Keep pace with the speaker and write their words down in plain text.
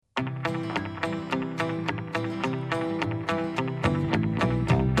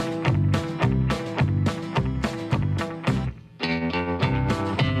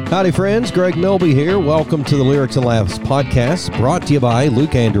Howdy, friends. Greg Milby here. Welcome to the Lyrics and Laughs podcast, brought to you by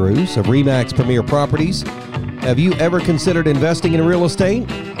Luke Andrews of RE/MAX Premier Properties. Have you ever considered investing in real estate?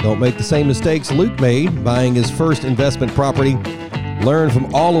 Don't make the same mistakes Luke made buying his first investment property. Learn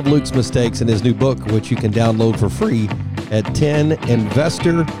from all of Luke's mistakes in his new book, which you can download for free at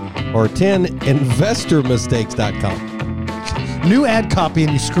 10investormistakes.com. New ad copy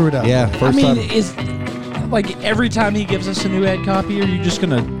and you screw it up. Yeah, first time. Is like every time he gives us a new ad copy, are you just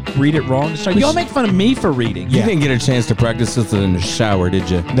gonna read it wrong? It's like, y'all make fun of me for reading. You didn't get a chance to practice this in the shower, did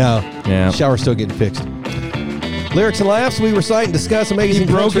you? No. Yeah. Shower's still getting fixed. Lyrics and Laughs, we recite and discuss amazing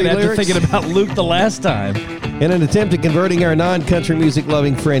He broke country it after lyrics thinking about Luke the last time. in an attempt at converting our non-country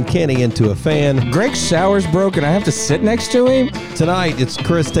music-loving friend Kenny into a fan. Greg's shower's broken. I have to sit next to him? Tonight, it's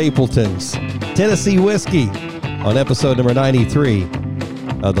Chris Stapleton's Tennessee Whiskey on episode number 93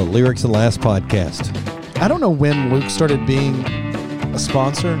 of the Lyrics and Laughs podcast. I don't know when Luke started being a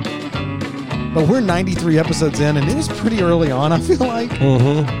sponsor, but we're 93 episodes in, and it was pretty early on, I feel like.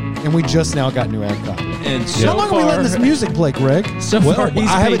 Mm-hmm. And we just now got new ad copy. And How long are we letting this music play, Greg? So Well, far, he's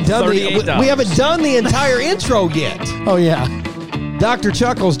I haven't paid done $38. we haven't done the entire intro yet. Oh, yeah. Dr.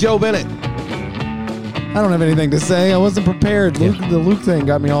 Chuckles, Joe Bennett. I don't have anything to say. I wasn't prepared. Yeah. The Luke thing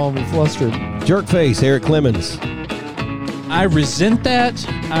got me all flustered. Jerkface, Eric Clemens. I resent that.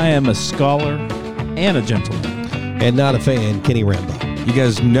 I am a scholar and a gentleman. And not a fan, Kenny Rambo. You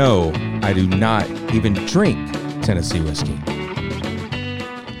guys know I do not even drink Tennessee whiskey.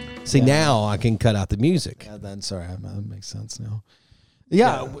 See, now I can cut out the music. Yeah, then sorry, that makes sense now.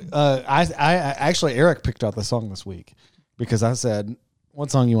 Yeah, I actually Eric picked out the song this week because I said, "What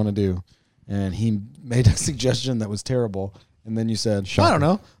song you want to do?" And he made a suggestion that was terrible, and then you said, Shocker. "I don't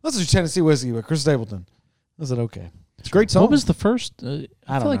know, let's do Tennessee Whiskey with Chris Stapleton." I said, "Okay." It's a great song. What was the first? I don't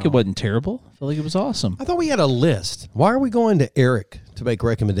feel like know. it wasn't terrible. I feel like it was awesome. I thought we had a list. Why are we going to Eric to make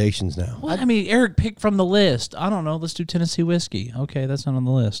recommendations now? Well, I mean, Eric picked from the list. I don't know. Let's do Tennessee Whiskey. Okay, that's not on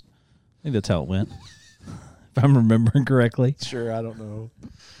the list. I think that's how it went. If I'm remembering correctly. Sure, I don't know.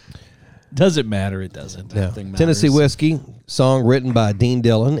 Does it matter? It doesn't. Yeah. Nothing Tennessee matters. Whiskey, song written by Dean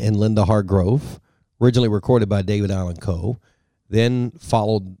Dillon and Linda Hargrove, originally recorded by David Allen Coe, then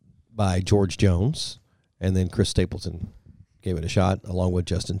followed by George Jones, and then Chris Stapleton gave it a shot along with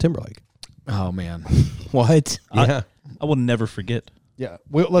Justin Timberlake. Oh man, What? Yeah. I will never forget. yeah.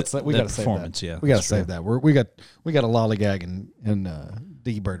 We got to save performance, that. yeah, we got to that's save that. We got a lollygag and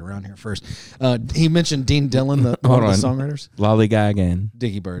Diggy Bird around here first. He mentioned Dean Dillon, one Hold of the on. songwriters. Lollygag and...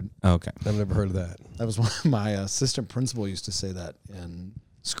 Diggy Bird. Okay. I've never heard of that. That was one my assistant principal used to say that in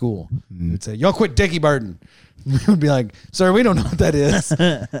school. He would say, "Y'all quit dicky birding." We would be like, "Sir, we don't know what that is."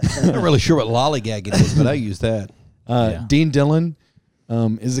 I'm not really sure what lollygagging is, but I use that. Yeah. Dean Dillon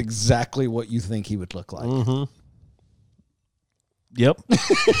is exactly what you think he would look like. Mm-hmm. Yep.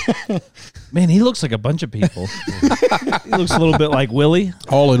 Man, he looks like a bunch of people. He looks a little bit like Willie,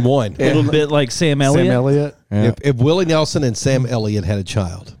 All in one. a little bit like Sam Elliott. Sam Elliott. Yeah. If Willie Nelson and Sam Elliott had a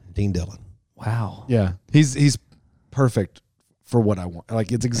child, Dean Dillon. Wow. Yeah, he's perfect for what I want.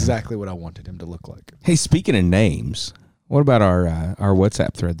 Like, it's exactly what I wanted him to look like. Hey, speaking of names, what about our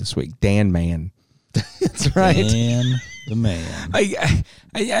WhatsApp thread this week? Dan Man. That's right. Man, the man.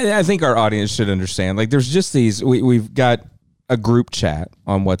 I think our audience should understand. Like, there's just these... We've got a group chat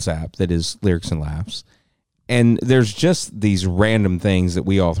on WhatsApp that is Lyrics and Laughs, and there's just these random things that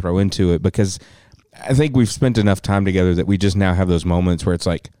we all throw into it because I think we've spent enough time together that we just now have those moments where it's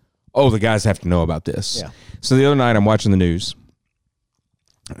like, oh, the guys have to know about this. Yeah. So the other night I'm watching the news.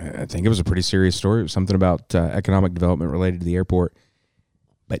 I think it was a pretty serious story. It was something about economic development related to the airport.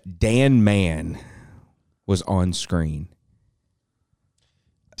 But Dan Mann was on screen.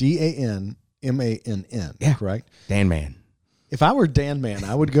 DanMann. Yeah. Correct. Dan Mann. If I were Dan Man,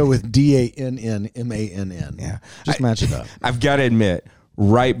 I would go with DanNNMann. Yeah. Just match it up. I've got to admit,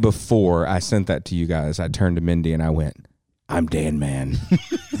 right before I sent that to you guys, I turned to Mindy and I went, "I'm Dan Mann."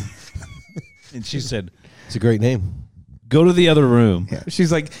 And she said, It's a great name. "Go to the other room." Yeah.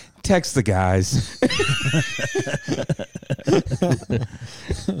 She's like, "Text the guys."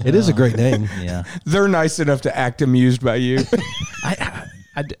 It is a great name. Yeah. They're nice enough to act amused by you.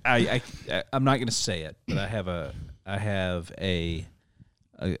 I'm not going to say it, but I have a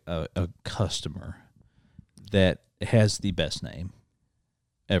customer that has the best name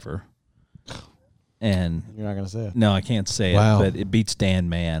ever. And You're not going to say it. no, I can't say Wow. it, but it beats Dan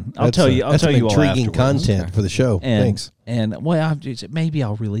Man. That's I'll that's tell some you all intriguing afterwards. content for the show. And, Thanks. And well, maybe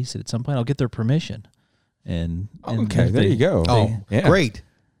I'll release it at some point. I'll get their permission. And Okay, if there you go. Oh, Yeah. great.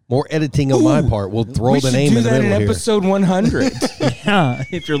 More editing on my part. We'll throw we the should name do in the that middle in here. episode 100. Yeah,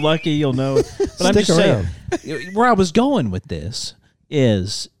 if you're lucky, you'll know. But I'm Stick just saying, where I was going with this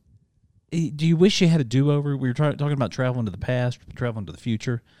is Do you wish you had a do-over? We were talking about traveling to the past, traveling to the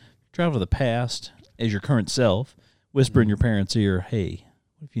future. Travel to the past as your current self, whisper in your parents' ear, hey,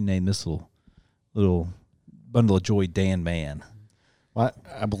 what if you name this little bundle of joy Dan Man? Well,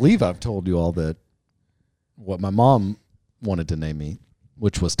 I believe I've told you all that what my mom wanted to name me,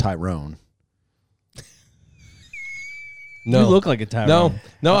 which was Tyrone. No. You look like a Tyrone.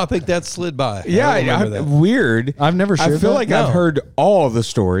 No, I think that slid by. Yeah, I remember that. weird. I've never shared I feel that? like No. I've heard all the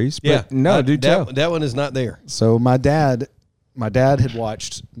stories, but Yeah, no, do tell. that one is not there. So my dad had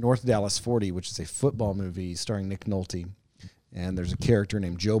watched North Dallas 40, which is a football movie starring Nick Nolte, and there's a character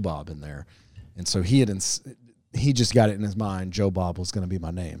named Joe Bob in there, and so he just got it in his mind. Joe Bob was going to be my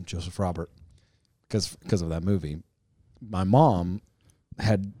name, Joseph Robert, because of that movie. My mom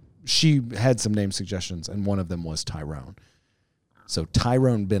had some name suggestions, and one of them was Tyrone. So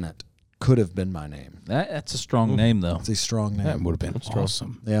Tyrone Bennett could have been my name. That's a strong name, though. It's a strong name. That would have been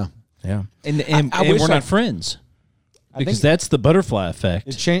awesome. Yeah. Yeah. And I we're wish not friends. Because think that's the butterfly effect.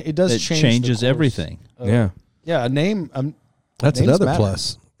 It does that change the changes course. everything. Yeah. Yeah, a name. That's names another matter.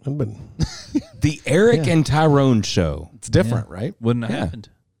 plus. I've been- The Eric and Tyrone show. It's different, right? Wouldn't have Yeah. happened.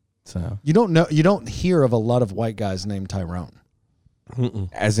 So, You don't hear of a lot of white guys named Tyrone.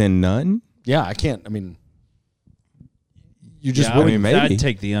 as in none? Yeah, I can't. I mean, you just Yeah, wouldn't. mean, maybe. I'd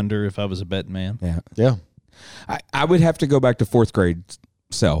take the under if I was a betting man. Yeah. Yeah. I would have to go back to fourth grade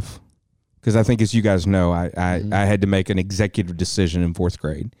self because I think, as you guys know, I had to make an executive decision in fourth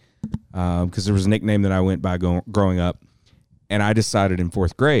grade because there was a nickname that I went by growing up, and I decided in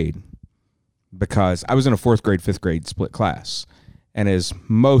fourth grade because I was in a fourth grade, fifth grade split class, and as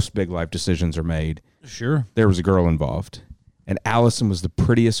most big life decisions are made, Sure. there was a girl involved, and Allison was the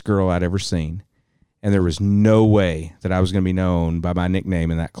prettiest girl I'd ever seen, and there was no way that I was going to be known by my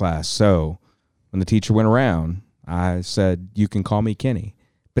nickname in that class. So when the teacher went around, I said, you can call me Kenny.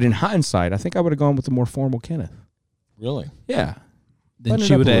 But in hindsight, I think I would have gone with the more formal Kenneth. Really? Yeah. Then Button it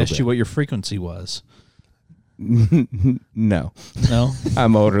she up would a little ask bit. you what your frequency was. No, No?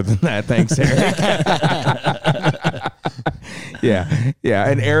 I'm older than that. Thanks, Eric. Yeah.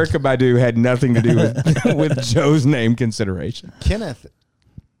 And Erica Badu had nothing to do with Joe's name consideration. Kenneth.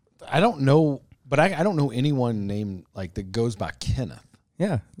 I don't know, but I don't know anyone named like that goes by Kenneth.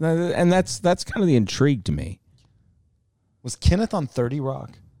 Yeah. And that's kind of the intrigue to me. Was Kenneth on 30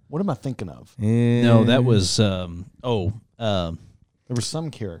 Rock? What am I thinking of? No, that was, There was some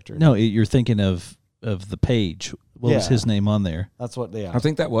character. no, you're thinking of the page. What was Yeah. his name on there? That's what they I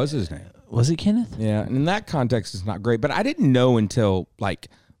think that was his name. Was it Kenneth? Yeah, and in that context, it's not great. But I didn't know until like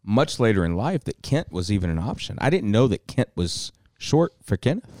much later in life that Kent was even an option. I didn't know that Kent was short for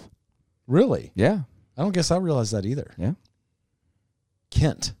Kenneth. Really? Yeah, I don't guess I realized that either. yeah,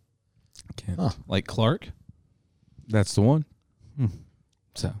 Kent. Kent. Huh. Like Clark? That's the one.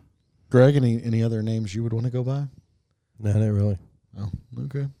 So Greg, any other names you would want to go by? No, not really. Oh,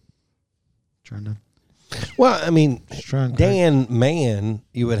 okay. Trying to. Well, I mean, Just trying. Dan Man,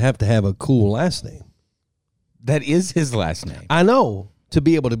 you would have to have a cool last name. that is his last name. I know. To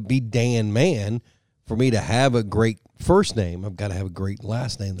be able to be Dan Man, for me to have a great first name, I've got to have a great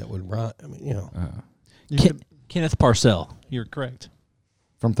last name that would rhyme. I mean, you know. Kenneth Parcell. You're correct.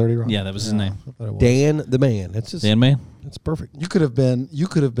 From 30 Rock. Yeah, that was his name. I thought it was. Dan the Man. It's just Dan Man? it's perfect. You could have been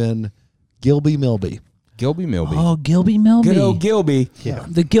Gilby Milby. Gilby Milby. Oh, Gilby Milby. Good old Gilby. Yeah.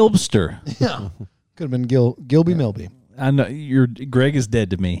 The Gilbster. Yeah. Could have been Gilby Milby. I know Greg is dead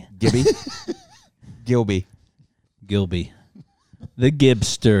to me. Gibby. Gilby. Gilby. The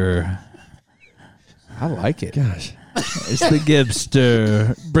Gibster. I like it. Gosh. It's the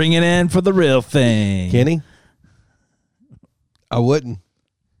Gibster. Bring it in for the real thing. Kenny? I wouldn't.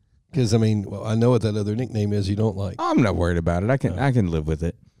 Because, I mean, well, I know what that other nickname is you don't like. I'm not worried about it. I can live with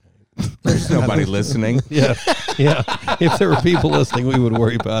it. There's nobody listening. Yeah. Yeah. If there were people listening, we would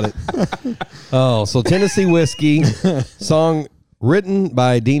worry about it. Oh, so Tennessee Whiskey, song written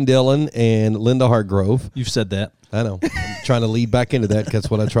by Dean Dillon and Linda Hartgrove. You've said that. I know. I'm trying to lead back into that. That's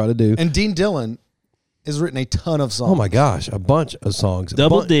what I try to do. And Dean Dillon has written a ton of songs. Oh, my gosh. A bunch of songs.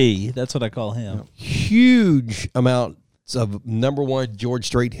 Double D. That's what I call him. Huge amounts of number one George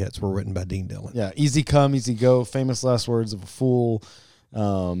Strait hits were written by Dean Dillon. Yeah. Easy Come, Easy Go, Famous Last Words of a Fool.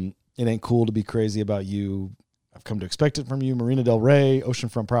 It Ain't Cool to Be Crazy About You. I've Come to Expect It From You. Marina Del Rey,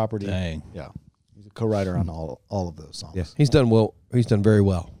 Oceanfront Property. Dang. Yeah. He's a co-writer on all of those songs. Yes. He's done well. He's done very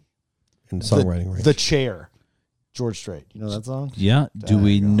well in the songwriting range. The Chair. George Strait. You know that song? Yeah. Do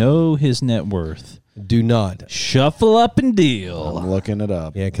we know his net worth? Do not. Shuffle up and deal. I'm looking it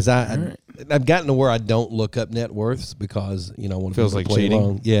up. Yeah, because I've gotten to where I don't look up net worths because, you know, when Feels people like play cheating.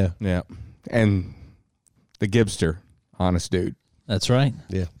 along. Yeah. Yeah. And the Gibster, honest dude. That's right.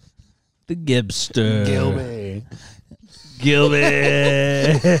 Yeah. The Gibster. Gilby. Gilby.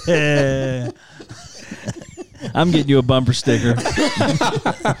 I'm getting you a bumper sticker.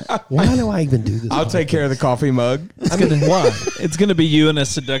 Why do I even do this? I'll take care of the coffee mug. Why? It's going to be you in a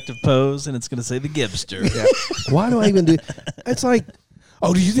seductive pose, and it's going to say the Gibster. Yeah. Why do I even do? It's like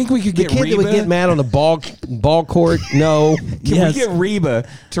Oh, do you think we could the get kid Reba? that would get mad on the ball court. No, Can Yes. we get Reba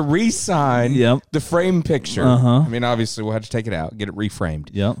to re-sign Yep. the frame picture? Uh-huh. I mean, obviously, we'll have to take it out, get it reframed.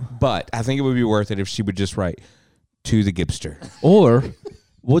 Yep. But I think it would be worth it if she would just write, to the Gibster. Or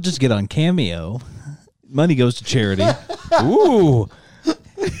we'll just get on Cameo. Money goes to charity. Ooh.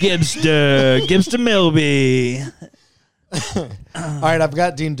 Gibster. Gibster Milby. All right, I've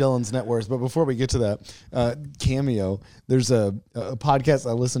got Dean Dillon's net worth, but before we get to that, Cameo, there's a podcast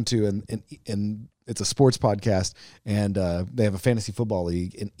I listen to, and it's a sports podcast, and they have a fantasy football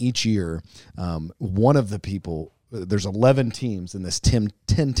league, and each year, one of the people, there's 11 teams in this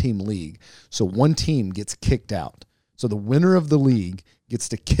 10-team league, so one team gets kicked out. So the winner of the league gets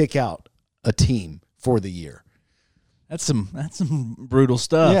to kick out a team for the year. That's some brutal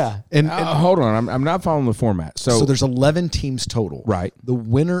stuff. Yeah, and Hold on. I'm not following the format. So there's 11 teams total. Right. The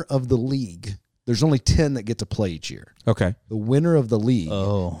winner of the league, there's only 10 that get to play each year. okay. The winner of the league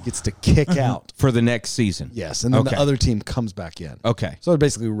gets to kick out. For the next season. Yes, and then Okay. the other team comes back in. Okay. So they're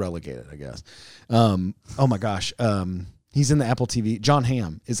basically relegated, I guess. Oh my gosh, he's in the Apple TV. John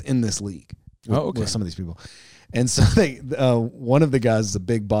Hamm is in this league with some of these people, and so they one of the guys is a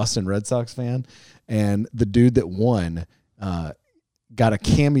big Boston Red Sox fan, and the dude that won got a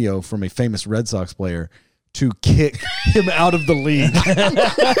cameo from a famous Red Sox player to kick him out of the league.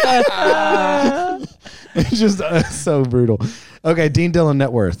 It's just so brutal. Okay, Dean Dillon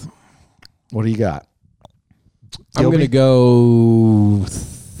net worth. What do you got? I'm going to go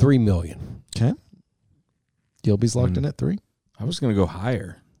 $3 million. Okay. Gilby's locked in at 3. I was going to go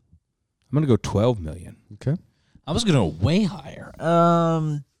higher. I'm going to go 12 million. Okay. I was going to go way higher.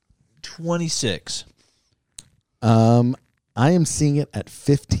 26. I am seeing it at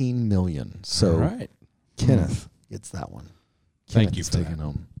 15 million. So All right. Kenneth gets that one. Thank Kenneth you is for taking that.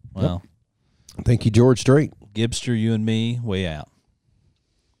 home. Well, Thank you, George Strait. Gibster, you and me, way out.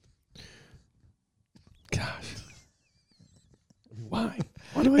 Gosh. Why?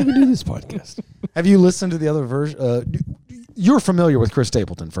 Why do I even do this podcast? Have you listened to the other version? You're familiar with Chris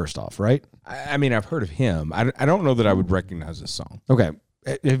Stapleton, first off, right? I mean, I've heard of him. I don't know that I would recognize this song. Okay.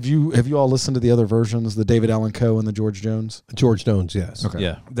 Have you all listened to the other versions, the David Allan Coe and the George Jones? George Jones, yes. Okay.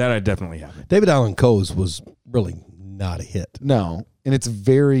 Yeah. That I definitely haven't. David Allan Coe's was really not a hit. No, and it's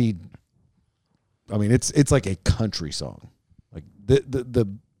very. I mean, it's like a country song. Like the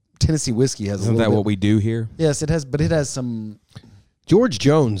Tennessee Whiskey has. Isn't that what we do here? Yes, it has, but it has some. George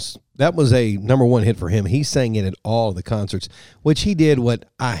Jones, that was a number one hit for him. He sang it at all of the concerts, which he did what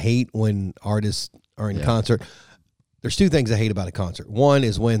I hate when artists are in concert. There's two things I hate about a concert. One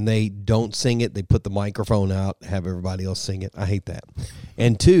is when they don't sing it, they put the microphone out, have everybody else sing it. I hate that.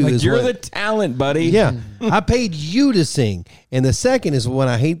 And two Like is you're when, the talent, buddy. yeah, I paid you to sing. And the second is when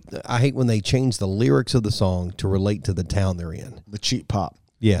I hate when they change the lyrics of the song to relate to the town they're in. The cheap pop.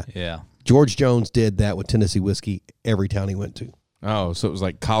 Yeah. Yeah. George Jones did that with Tennessee Whiskey every town he went to. Oh, so it was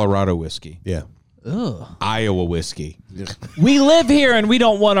like Colorado whiskey, Yeah. Ugh. Iowa whiskey. We live here and we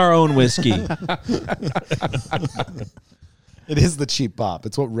don't want our own whiskey. It is the cheap pop.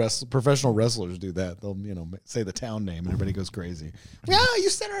 It's what professional wrestlers do. That they'll say the town name and everybody goes crazy. Yeah, you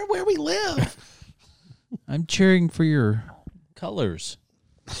said where we live. I'm cheering for your colors.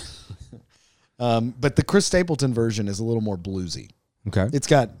 But the Chris Stapleton version is a little more bluesy. Okay. It's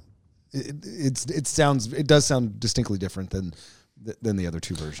got it does sound distinctly different than the other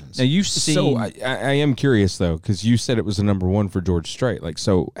two versions. Now you've seen. So I am curious though, because you said it was a number one for George Strait. Like,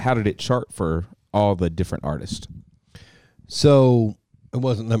 so how did it chart for all the different artists? So it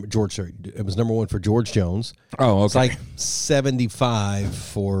wasn't George Strait. It was number one for George Jones. Oh, okay. It's like 75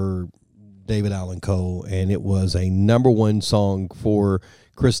 for David Allan Coe, and it was a number one song for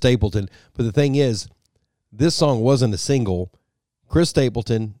Chris Stapleton. But the thing is, this song wasn't a single. Chris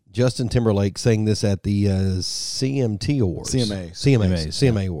Stapleton, Justin Timberlake sang this at the CMT Awards.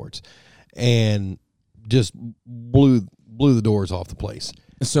 CMA Awards. And just blew the doors off the place.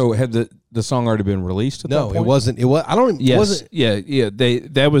 So had the song already been released at that No, point? it wasn't. It was. I don't. Yes. It wasn't. Yeah.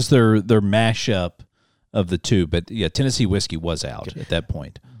 That was their mashup of the two. But yeah, Tennessee Whiskey was out at that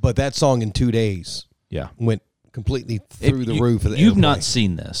point. But that song in 2 days Yeah. went completely through the roof of the You've airplay. not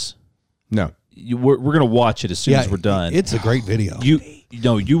seen this. No. We're going to watch it as soon as we're done. It's a great video. You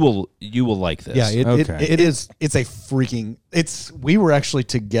will like this. Yeah, Okay. it is. It's a freaking. We were actually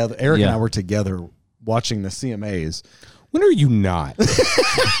together. Eric and Yeah. I were together watching the CMAs When are you not?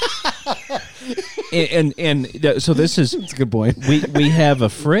 So this is That's a good point. we have a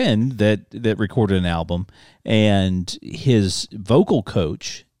friend that recorded an album, and his vocal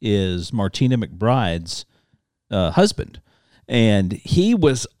coach is Martina McBride's husband, and he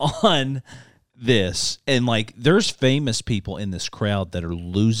was on this, and like there's famous people in this crowd that are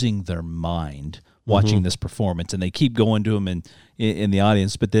losing their mind watching this performance, and they keep going to him in the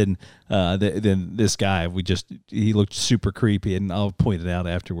audience, but then this guy, he looked super creepy, and I'll point it out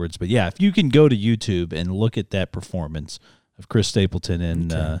afterwards. But yeah, if you can go to YouTube and look at that performance of Chris Stapleton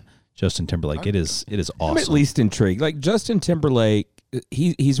and Justin Timberlake, it is awesome. I'm at least intrigued. Like Justin Timberlake,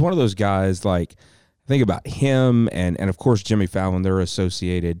 he's one of those guys. Like think about him and of course Jimmy Fallon. They're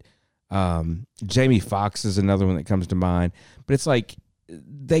associated. Jamie Foxx is another one that comes to mind. But it's like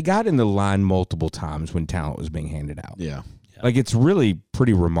they got in the line multiple times when talent was being handed out. Yeah. Like it's really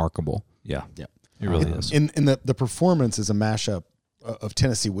pretty remarkable. Yeah, Yeah. it really is. In the performance is a mashup of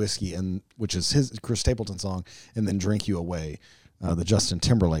Tennessee Whiskey, and which is his Chris Stapleton song, and then Drink You Away, the Justin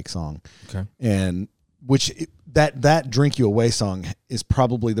Timberlake song. Okay. And that Drink You Away song is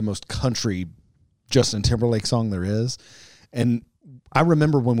probably the most country Justin Timberlake song there is. And I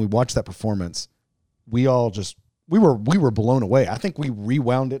remember when we watched that performance, we all just we were blown away. I think we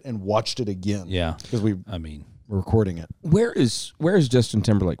rewound it and watched it again. Yeah, because we I mean, were recording it. Where is Justin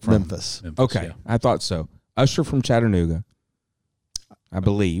Timberlake from? Memphis. Okay, yeah. I thought so. Usher from Chattanooga, I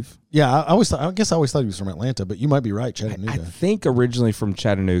believe. Yeah, I guess I always thought he was from Atlanta, but you might be right, Chattanooga. I think originally from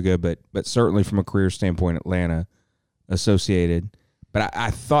Chattanooga, but certainly from a career standpoint, Atlanta associated. But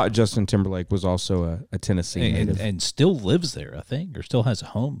I thought Justin Timberlake was also a Tennessee native. and still lives there, I think, or still has a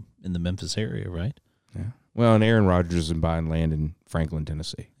home in the Memphis area, right? Yeah. Well, and Aaron Rodgers is buying land in Franklin,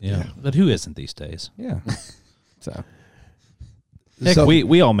 Tennessee. Yeah, but who isn't these days? Yeah. So. Heck, So-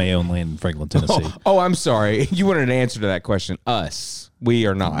 we all may own land in Franklin, Tennessee. Oh, I'm sorry. You wanted an answer to that question. Us. We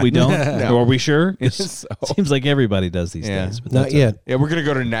are not. We don't? No. Are we sure? So- Seems like everybody does these Yeah. days. But Not that's yet. Yeah, we're going to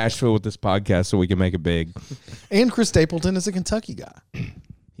go to Nashville with this podcast so we can make it big. And Chris Stapleton is a Kentucky guy.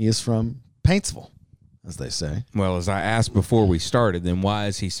 He is from Paintsville, as they say. Well, as I asked before we started, then why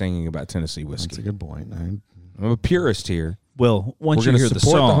is he singing about Tennessee That's a whiskey? good point. I'm a purist here. Well, once We're you going hear to the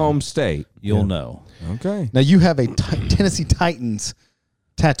support song, the home state. you'll know. Okay. Now you have a Tennessee Titans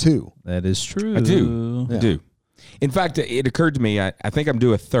tattoo. That is true. I do. Yeah. I do. In fact, it occurred to me, I think I'm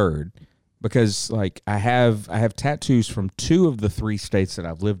due a third because like I have tattoos from 2 of the 3 states that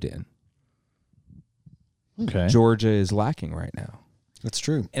I've lived in. Okay. Georgia is lacking right now. That's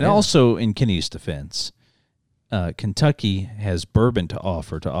true. And also, in Kenny's defense, Kentucky has bourbon to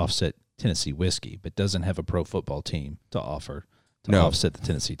offer to offset Tennessee whiskey, but doesn't have a pro football team to offer to No. offset the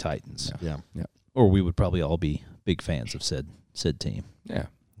Tennessee Titans. Yeah. Or we would probably all be big fans of said team. Yeah.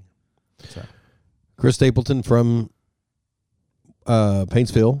 Chris Stapleton from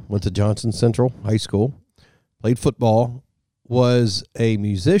Paintsville, went to Johnson Central High School, played football, was a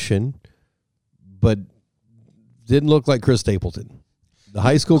musician, but didn't look like Chris Stapleton. The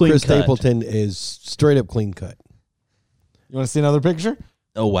high school Clean Chris cut. Stapleton is straight up clean cut. You want to see another picture?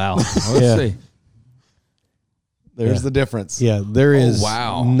 Oh, wow. Let's Yeah. see. There's Yeah. the difference. Yeah, there is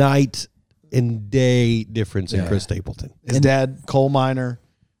wow. night and day difference in Yeah. Chris Stapleton. His dad, coal miner.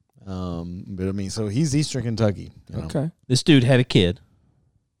 But I mean, so he's Eastern Kentucky. you know. Okay. This dude had a kid,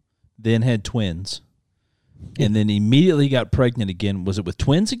 then had twins, and then immediately got pregnant again. Was it with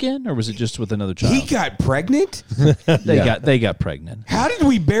twins again, or was it just with another child? He got pregnant? They got pregnant. How did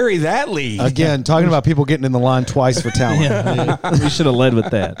we bury that lead? Again, talking about people getting in the line twice for talent. Yeah, we should have led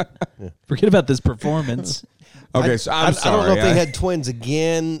with that. Forget about this performance. Okay, so I'm I sorry. don't know if they had twins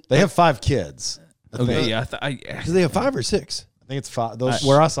again. They have 5 kids. Okay, yeah, Do they have 5 or 6? I think it's 5. Those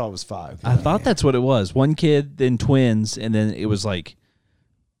where I saw it was 5. I thought that's what it was. One kid, then twins, and then it was like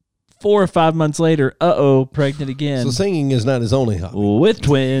 4 or 5 months later. Pregnant again So singing is not his only hobby. with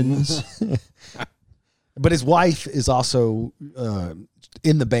twins. But his wife is also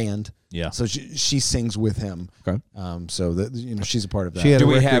in the band. Yeah. So she sings with him. Okay. So that she's a part of that. She had Do a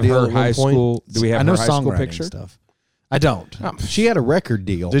we record have deal her at high one point. school? Do we have I know her high school songwriting picture? stuff. I don't. She had a record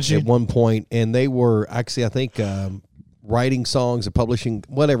deal Did she? at one point, and they were actually, I think, writing songs and publishing,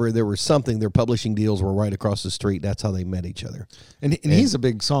 whatever. There was something. Their publishing deals were right across the street. That's how they met each other. And he's a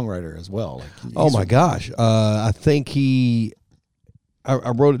big songwriter as well. Like, Oh my gosh! I think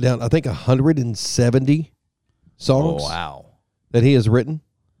I wrote it down. I think 170 songs Oh, wow. that he has written.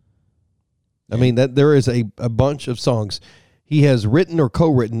 I mean, that there is a bunch of songs. He has written or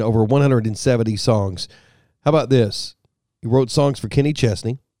co-written over 170 songs. How about this? He wrote songs for Kenny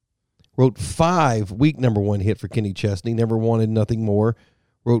Chesney. Wrote 5 week #1 hit for Kenny Chesney. Never Wanted Nothing More.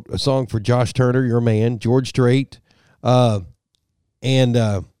 Wrote a song for Josh Turner, Your Man. George Strait. and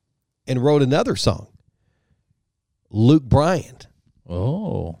wrote another song. Luke Bryant.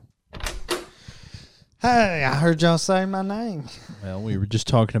 Oh. Hey, I heard y'all say my name. Well, we were just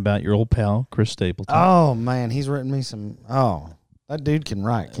talking about your old pal, Chris Stapleton. Oh, man, he's written me some. Oh, that dude can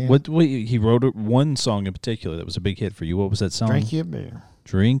write, can't What he wrote one song in particular that was a big hit for you. What was that song? Drink you a beer.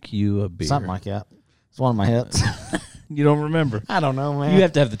 Drink you a beer. Something like that. It's one of my hits. You don't remember. I don't know, man. You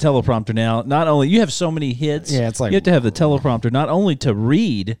have to have the teleprompter now. Not only you have so many hits. Yeah, it's like you have to have the teleprompter not only to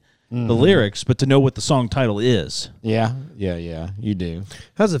read the lyrics, but to know what the song title is. Yeah. You do.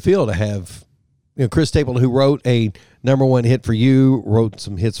 How's it feel to have, Chris Stapleton, who wrote a #1 hit for you, wrote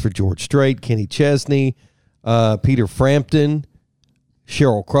some hits for George Strait, Kenny Chesney, Peter Frampton,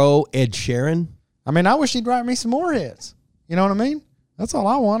 Sheryl Crow, Ed Sheeran. I mean, I wish he'd write me some more hits. You know what I mean? That's all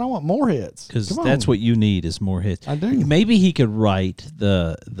I want. I want more hits. Because Come that's on. what you need is more hits. I do. Maybe he could write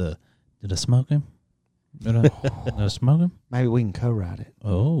the did I smoke him? Did I smoke him? Maybe we can co-write it.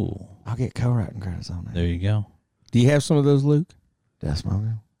 Oh, I'll get co-writing credits on that. there you go. Do you have some of those, Luke? Did I smoke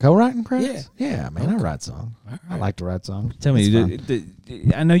him? Co-writing credits? Yeah, man. I write songs. I like to write songs. Tell me, It's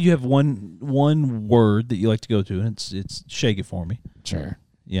fun. I know you have one word that you like to go to, and it's shake it for me. Sure.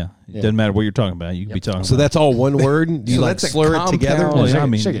 Yeah, it Yeah. doesn't matter what you're talking about. You can be talking. So about. that's all one word? Do you So like that's a slur it together? compound- Well, I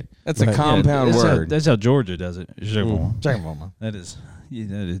mean, shake it. That's a Right. compound that's word. that's how Georgia does it. Shake it for me. Check them on. That is.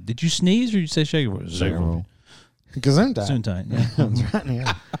 Did you sneeze or did you say shake it for me? Shake it for me. Gesundheit. Soon yeah. That's right.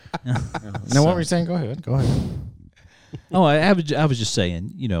 Yeah. Now, what were you saying? Go ahead. Oh, I was just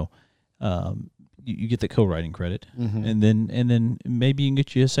saying, you get the co-writing credit, and then maybe you can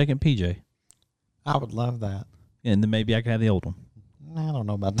get you a second PJ, I would love that. and then maybe I can have the old one. I don't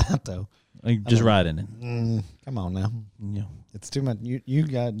know about that though. Like, just ride in it. Come on now. It's too much. You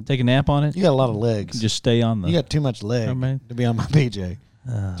got Take a nap on it. a lot of legs. Just stay on the. You got too much leg Oh, man. to be on my PJ.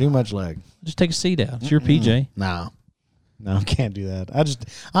 Too much leg. Just take a seat out. It's your PJ. No, can't do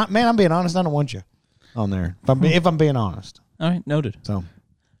that. Man, I'm being honest. I don't want you on there. If I'm being honest. All right, noted. So,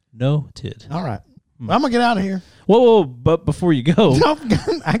 Noted. all right. Well, I'm gonna get out of here. Whoa! But before you go,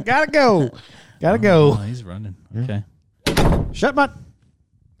 I gotta go. Gotta go. Oh, he's running. Okay. Shut my.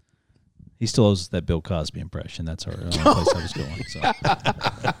 He still owes us that Bill Cosby impression. That's our only place I was going. So.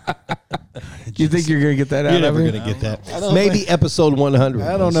 Do you think you're going to get that out You're of never him? going to get that. Maybe episode 100.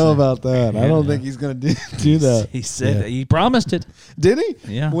 I don't know about that. I don't think he's gonna do that. He said he promised it. Did he?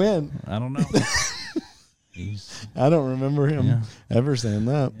 Yeah. When? I don't know. He's, I don't remember him ever saying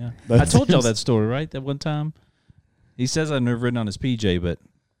that. yeah. That I told y'all seems- that story, right? That one time. He says I've never ridden on his PJ, but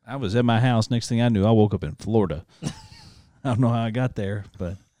I was at my house. Next thing I knew, I woke up in Florida. I don't know how I got there,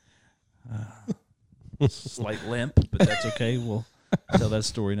 but slight limp, but that's okay. We'll tell that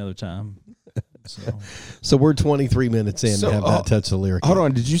story another time. So we're 23 minutes in to have that touch the lyric. Hold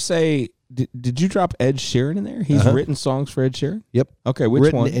on. Did you say, did you drop Ed Sheeran in there? He's written songs for Ed Sheeran? Yep. Okay, which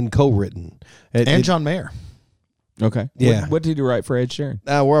Written one? and co-written. And John Mayer. Okay. Yeah. What did you write for Ed Sheeran?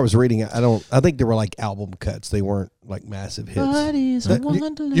 Where I was reading, I think they were like album cuts. They weren't like massive hits.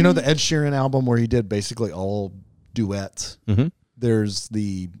 You know the Ed Sheeran album where he did basically all duets. Mm-hmm. There's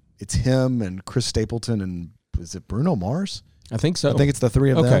it's him and Chris Stapleton and is it Bruno Mars? I think so. I think it's the three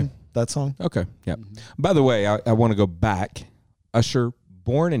of Okay. them. That song. Okay. Yep. By the way, I want to go back. Usher,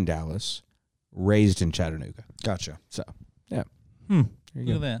 born in Dallas, raised in Chattanooga. Gotcha. So, yeah. Look There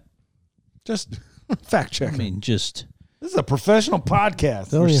you at go. that. Just fact check. I mean, just This is a professional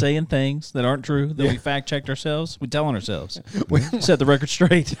podcast. we're saying things that aren't true that we fact checked ourselves. We're telling ourselves. Set the record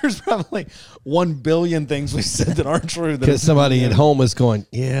straight. There's probably 1 billion things we said that aren't true. Because somebody at home is going,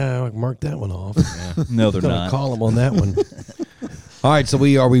 yeah, mark that one off. No, they're Gonna not. call them on that one. All right, so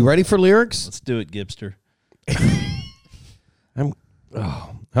are we ready for lyrics? Let's do it, Gibster.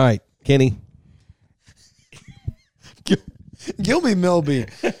 All right, Kenny. Gilby Milby.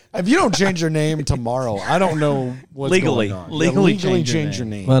 If you don't change your name tomorrow, I don't know what's Legally. going on. Legally legally change your change your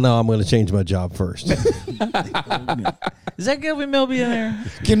name. Well, no, I'm going to change my job first. Is that Gilby Milby in there?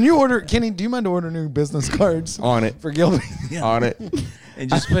 Can you order, Kenny, do you mind to order new business cards On it. for Gilby? On it. And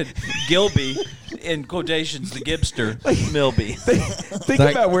just put Gilby in quotations, the Gibster Milby. Think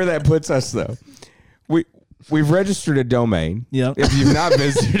about where that puts us, though. We've registered a domain. Yep. If you've not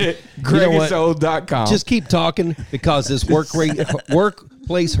visited it, know what? gregisold.com. Just keep talking because this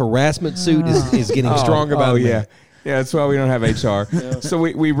workplace harassment suit is getting stronger by the yeah. minute. Yeah, that's why we don't have HR. So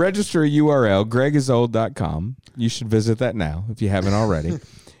we register a URL, gregisold.com. You should visit that now if you haven't already.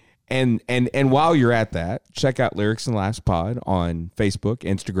 And while you're at that, check out Lyrics and Laughs Pod on Facebook,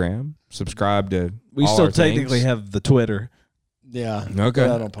 Instagram. Subscribe to We all still our technically things. have the Twitter. Yeah. Okay.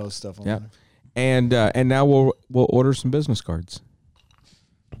 But I don't post stuff on Yep. there. And now we'll order some business cards.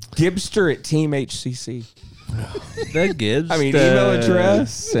 Gibster at Team HCC. That gives. I mean, email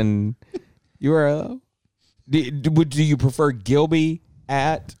address and URL. Do you prefer Gilby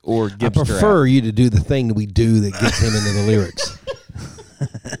at or Gibster I prefer you to do the thing that we do that gets him into the lyrics.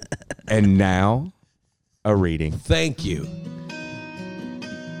 And now, a reading. Thank you.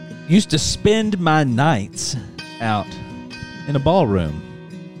 Used to spend my nights out in a ballroom.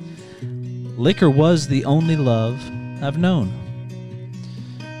 Liquor was the only love I've known.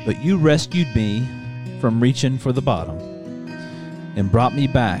 But you rescued me from reaching for the bottom and brought me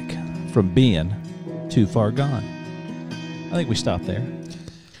back from being too far gone. I think we stop there.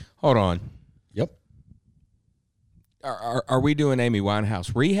 Hold on. Yep. Are we doing Amy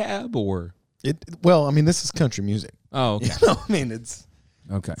Winehouse rehab or? Well, I mean, this is country music. Oh, okay. You know, I mean, it's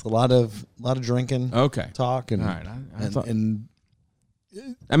Okay. a lot of drinking, Okay. talk, and All right. I thought- and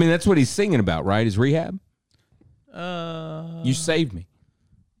I mean, that's what he's singing about, right? Is rehab? You saved me.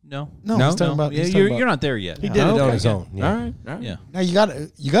 No. no, No? he's talking about. Yeah, he's talking you're about- not there yet. He did it on Okay. his own. Yeah. All right. All right. Yeah. Now you got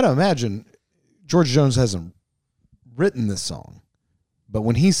to imagine, George Jones hasn't written this song, but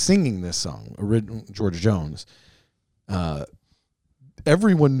when he's singing this song, George Jones,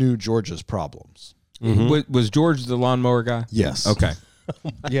 everyone knew George's problems. Was George the lawnmower guy? Yes. Okay.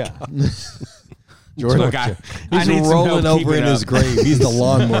 Yeah. George, look, I He's need some rolling help over in keeping his up. grave. He's the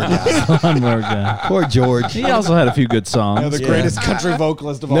lawnmower guy. Lawnmower guy. Poor George. He also had a few good songs. The greatest country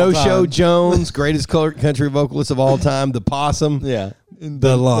vocalist of all No time. Show Jones, greatest country vocalist of all time. The Possum. Yeah.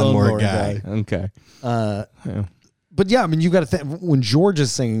 The lawnmower guy. Okay. But yeah, I mean, you got to think when George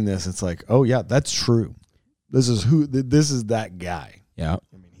is singing this, it's like, oh yeah, that's true. This is that guy. Yeah.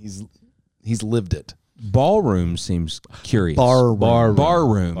 I mean, he's lived it. Ballroom seems curious.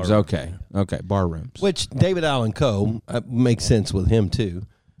 Barrooms. Okay. Okay. Barrooms. Which David Allan Coe makes sense with him too.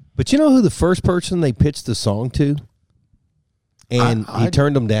 But you know who the first person they pitched the song to? And he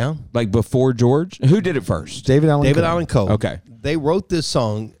turned them down? Like before George? Who did it first? David Allan Coe. Coe. Okay. They wrote this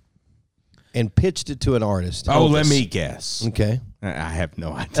song and pitched it to an artist. Oh, Elvis. let me guess. Okay. I have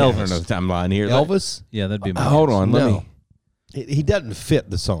no idea. I don't know if I'm lying here. Elvis? Yeah, that'd be my Hold guess. on. No. Let me. He doesn't fit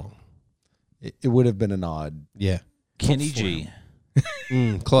the song. It would have been an odd. Yeah. Kenny G.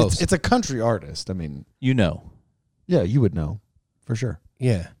 Close. It's a country artist. I mean, You know. yeah, you would know for sure.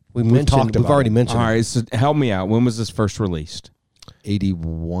 yeah. We've talked We've about already it. mentioned All it. right. So help me out. When was this first released?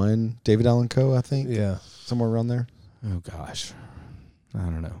 81. David Allan Coe, I think. Yeah. Somewhere around there. Oh, gosh. I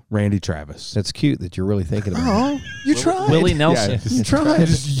don't know. Randy Travis. That's cute that you're really thinking about it. Oh, you tried. Willie Nelson. You tried.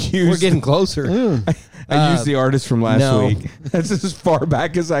 We're getting closer. I used the artist from last no. week. That's as far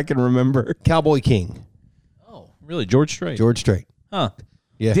back as I can remember. Cowboy King. Oh, really? George Strait. George Strait. Huh.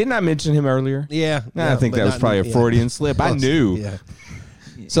 Yeah. Didn't I mention him earlier? Yeah. I think but that was not- probably a yeah. Freudian slip. I Close. knew. Yeah.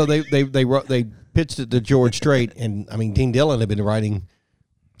 So they pitched it to George Strait, and I mean Dean Dillon had been writing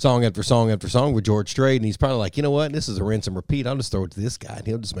song after song after song with George Strait, and he's probably like, you know what, this is a rinse and repeat. I'll just throw it to this guy, and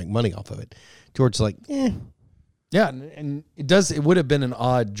he'll just make money off of it. George's like, Yeah, and it would have been an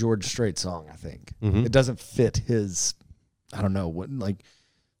odd George Strait song, I think. It doesn't fit his, I don't know,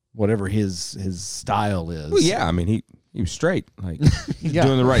 whatever his style is. Well, yeah. I mean, he was straight, like Yeah.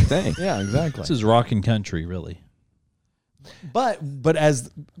 doing the right thing. Yeah, exactly. This is rockin' country, really. But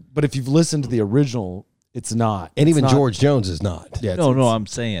if you've listened to the original, it's not. and It's even not- George Jones is not. Yeah, No, it's- I'm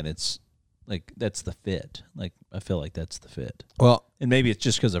saying it's like that's the fit. Like I feel like that's the fit. Well, And maybe it's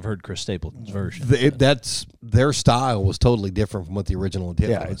just because I've heard Chris Stapleton's version. that's their style was totally different from what the original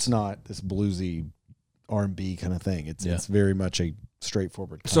intent Yeah, was. it's not this bluesy R&B kind of thing. It's Yeah. it's very much a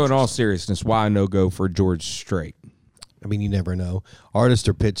straightforward. So, in country all song. seriousness, why no go for George Strait? I mean, you never know. Artists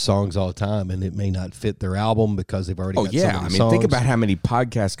are pitched songs all the time, and it may not fit their album because they've already Oh got yeah, so I many mean, songs. think about how many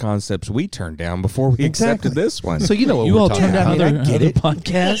podcast concepts we turned down before we accepted this one. So you know what You we're all talking turned about. down I other get it.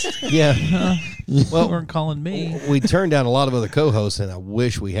 podcasts. Yeah. Well, weren't calling me. We turned down a lot of other co-hosts, and I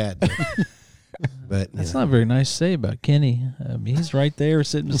wish we had. But That's not very nice to say about Kenny. I mean, he's right there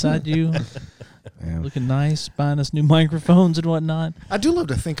sitting beside you, looking nice, buying us new microphones and whatnot. I do love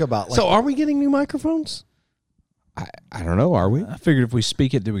to think about like so are we getting new microphones? I don't know. Are we? I figured if we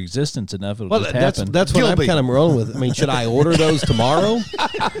speak it to existence enough, it'll Well, just that's happen. what I'm Gilby. kind of rolling with. I mean, should I order those tomorrow?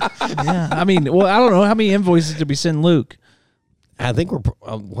 Yeah, I mean, well, I don't know how many invoices did we send Luke. I think we're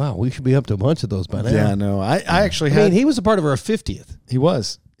wow. We should be up to a bunch of those by now. Yeah, no. I actually I had mean, he was a part of our 50th. he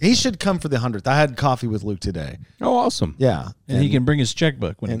was. He should come for the 100th. I had coffee with Luke today. Oh, awesome. Yeah. And he can bring his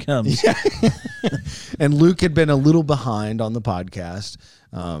checkbook when he comes. And Luke had been a little behind on the podcast.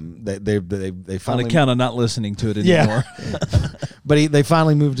 They On finally account of not listening to it Yeah. anymore. but they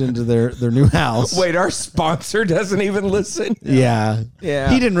finally moved into their new house. Wait, our sponsor doesn't even listen. Yeah. Yeah.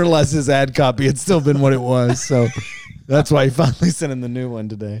 He didn't realize his ad copy had still been what it was. So that's why he finally sent in the new one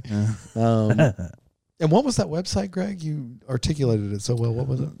today. And what was that website, Greg? You articulated it so well. What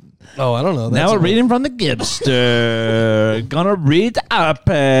was it? Oh, I don't know. Now we're reading from the Gibster. Gonna read the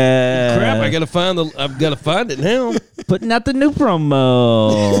iPad. Crap! I've got to find it now. Putting out the new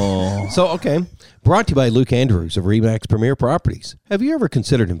promo. So, okay. Brought to you by Luke Andrews of RE/MAX Premier Properties. Have you ever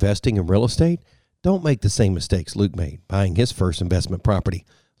considered investing in real estate? Don't make the same mistakes Luke made buying his first investment property.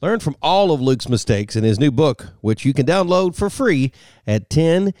 Learn from all of Luke's mistakes in his new book, which you can download for free at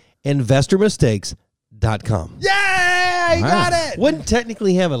 10investormistakes.com. Yeah, you got it. Wouldn't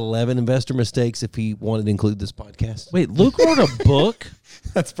technically have 11 investor mistakes if he wanted to include this podcast. Wait, Luke wrote a book?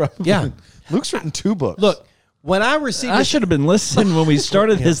 That's probably Luke's written 2 books. Look, when I received I should have been listening when we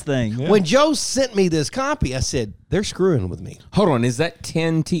started this thing. when Joe sent me this copy, I said, they're screwing with me. Hold on, is that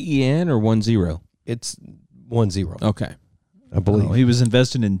 10 TEN or 10? It's 10. Okay. I believe. Oh, he was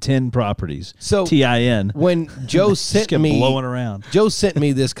investing in 10 properties. So TIN. when Joe Just sent kept me blowing around. Joe sent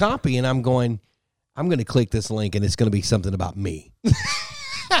me this copy, and I'm going to click this link, and it's going to be something about me.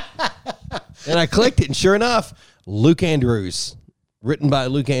 And I clicked it, and sure enough, Luke Andrews, written by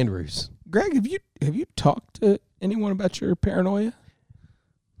Luke Andrews. Greg, have you talked to anyone about your paranoia?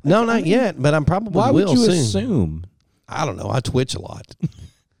 No, not yet, but I'm probably Why will would you soon. assume? I don't know. I twitch a lot.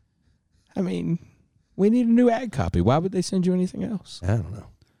 I mean, we need a new ad copy. Why would they send you anything else? I don't know.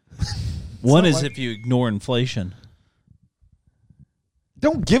 One is if you ignore inflation.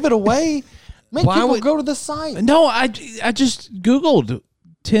 Don't give it away. Make Why people would- go to the site. No, I just Googled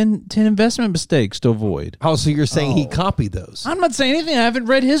 10 investment mistakes to avoid. Oh, so you're saying he copied those? I'm not saying anything. I haven't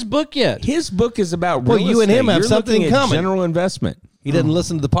read his book yet. His book is about Well, real you and estate. him have You're something looking in at common. General investment. He doesn't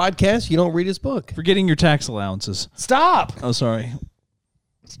listen to the podcast. You don't read his book. Forgetting your tax allowances. Stop. Oh, sorry.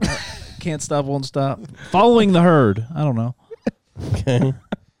 Can't stop, won't stop. Following the herd. I don't know. Okay. All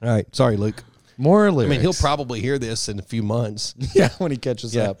right. Sorry, Luke. More I lyrics. mean, he'll probably hear this in a few months. yeah, when he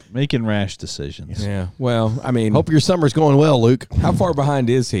catches up. Making rash decisions. Yeah. Well, I mean, Hope your summer's going well, Luke. how far behind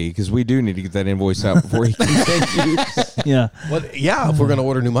is he? Because we do need to get that invoice out before he continues. Yeah. Well, yeah, if we're going to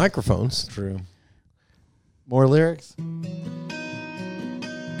order new microphones. True. More lyrics.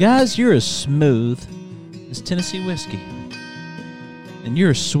 Guys, you're as smooth as Tennessee whiskey. And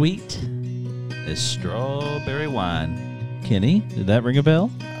you're as sweet as strawberry wine. Kenny, did that ring a bell?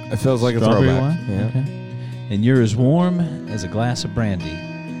 It feels like a Strawberry throwback. wine? Yeah. Okay. And you're as warm as a glass of brandy.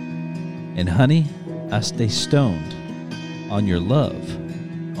 And honey, I stay stoned on your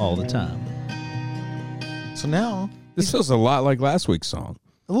love all the time. So now, This feels a lot like last week's song.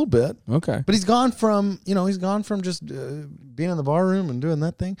 a little bit. Okay. But he's gone from just being in the bar room and doing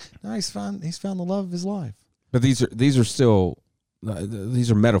that thing. Now he's found the love of his life. But these are still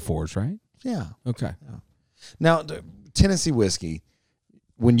these are metaphors, right? Yeah. Okay. Now, Tennessee whiskey.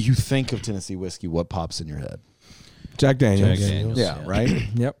 When you think of Tennessee whiskey, what pops in your head? Jack Daniels. Jack Daniels. Yeah, right.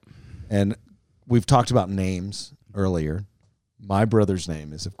 Yep. And we've talked about names earlier. My brother's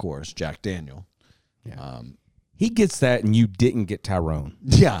name is, of course, Jack Daniel. Yeah. He gets that, and you didn't get Tyrone.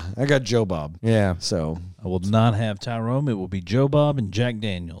 Yeah, I got Joe Bob. Yeah. So I will not have Tyrone. It will be Joe Bob and Jack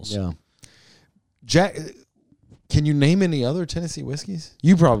Daniels. yeah, Jack. Can you name any other Tennessee whiskeys?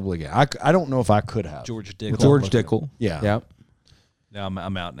 You probably can. I don't know if I could have. George Dickel. George Dickel. Yeah. Yep. No,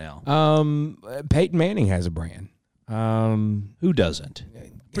 I'm out now. Peyton Manning has a brand. Who doesn't?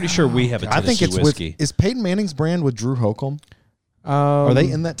 Pretty sure we have a I Tennessee think it's whiskey. with. Is Peyton Manning's brand with Drew Holcomb? Are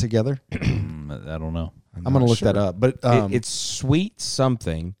they in that together? I don't know. I'm going to look that up. But it's sweet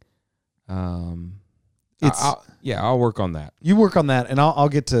something. It's- I'll work on that. you work on that, and I'll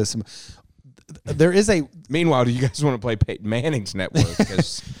get to some. There is a Meanwhile, do you guys want to play Peyton Manning's network?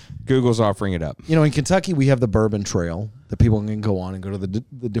 Because Google's offering it up. in Kentucky we have the Bourbon Trail that people can go on and go to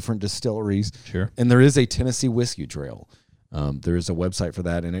the different distilleries. Sure. And there is a Tennessee whiskey trail. There is a website for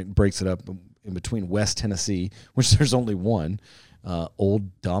that, and it breaks it up in between West Tennessee, which there's only one,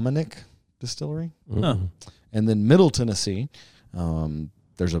 Old Dominick Distillery, Huh. and then Middle Tennessee.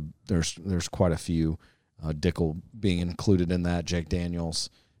 There's quite a few. Dickel being included in that. Jack Daniels,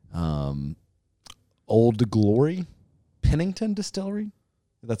 Old Glory, Pennington Distillery.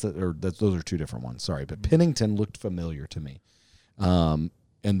 Those are two different ones. Sorry, but Pennington looked familiar to me. And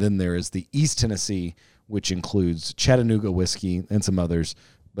then there is the East Tennessee, which includes Chattanooga whiskey and some others.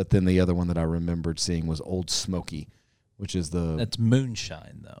 But then the other one that I remembered seeing was Old Smoky, which is That's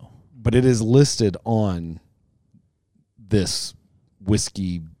moonshine, though. but it is listed on this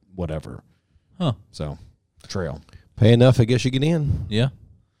whiskey whatever. Huh. So trail. Pay enough, I guess you get in. Yeah.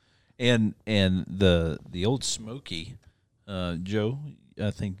 And the Old Smoky, Joe,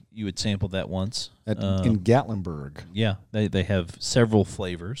 I think you had sampled that once. In Gatlinburg. Yeah, they have several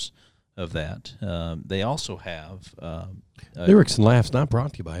flavors. of that. They also have Lyrics and Laughs not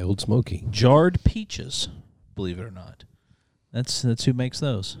brought to you by Old Smoky. jarred peaches, believe it or not. That's who makes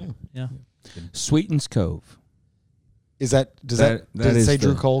those. Yeah. Sweetens Cove. Does it is say the-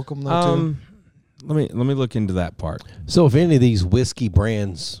 Drew Holcomb though too? Let me look into that part. So if any of these whiskey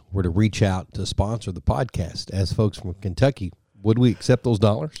brands were to reach out to sponsor the podcast as folks from Kentucky, would we accept those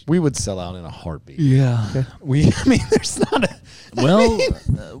dollars? We would sell out in a heartbeat. Yeah. I mean, there's not a. Well,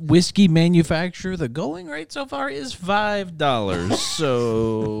 whiskey manufacturer, the going rate so far is $5.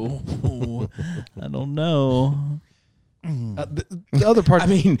 So I don't know. The other part. I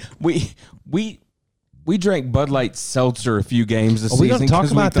mean, we drank Bud Light Seltzer a few games this Are we season gonna talk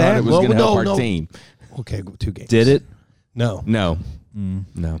because we about thought that? it was Well, going to help no. our team. Okay, 2 games. Did it? No. No,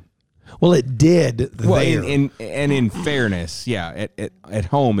 no. Well, it did. Well, there. in fairness, yeah, at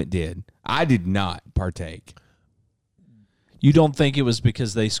home it did. I did not partake. You don't think it was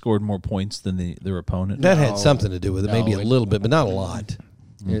because they scored more points than their opponent? That had something to do with it, maybe a it- little bit, but not a lot.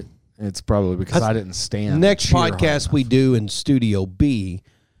 It's probably because I didn't stand. Next cheer hard podcast enough. we do in Studio B,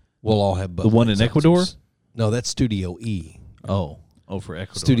 we'll all have Bud The one Light in Ecuador? seltzers. No, that's Studio E. Oh, for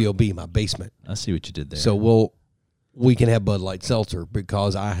Ecuador. Studio B, my basement. I see what you did there. So we can have Bud Light Seltzer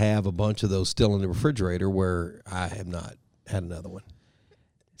because I have a bunch of those still in the refrigerator where I have not had another one.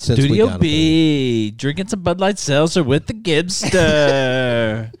 Since we Studio got 'em B, drinking some Bud Light Seltzer with the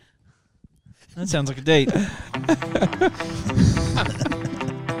Gibster. That sounds like a date.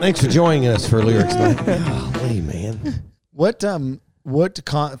 Thanks for joining us for Lyrics Night. Golly, man.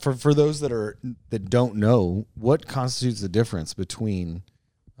 for those that don't know, what constitutes the difference between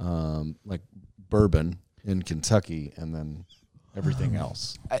like bourbon in Kentucky and then everything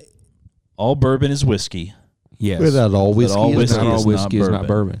else? All bourbon is whiskey. Yes, Without all whiskey, all is whiskey not not all is whiskey not is not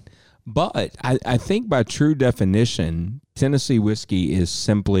bourbon. bourbon. But I think by true definition, Tennessee whiskey is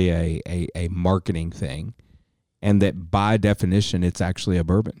simply a marketing thing, and that by definition, it's actually a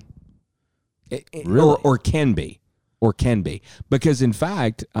bourbon. Really? Or can be. Because in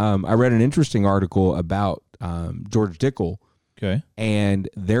fact, I read an interesting article about George Dickel, Okay. and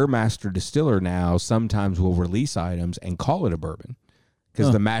their master distiller now sometimes will release items and call it a bourbon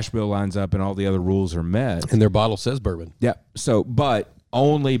because the mash bill lines up and all the other rules are met. And their bottle says bourbon. Yeah. So, but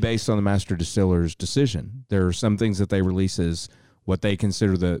only based on the master distiller's decision. There are some things that they release as what they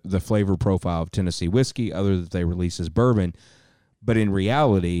consider the flavor profile of Tennessee whiskey, other that they release as bourbon. But in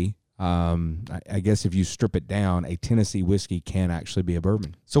reality, I guess if you strip it down, a Tennessee whiskey can actually be a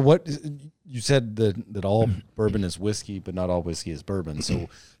bourbon. So what you said that all bourbon is whiskey, but not all whiskey is bourbon. So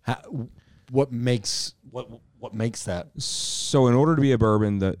what makes that? So in order to be a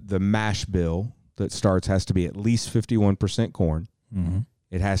bourbon, the mash bill that starts has to be at least 51% corn. Mm-hmm.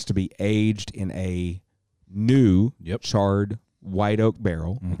 It has to be aged in a new charred white oak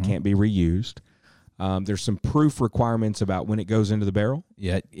barrel. It can't be reused. There's some proof requirements about when it goes into the barrel.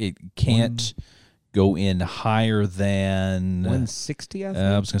 Yeah, it can't go in higher than 160, I think.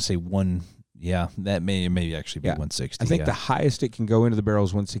 I was going to say one. Yeah, that may actually be 160. I think yeah. the highest it can go into the barrel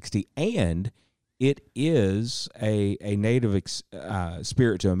is 160, and it is a native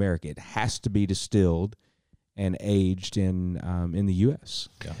spirit to America. It has to be distilled and aged in the U.S.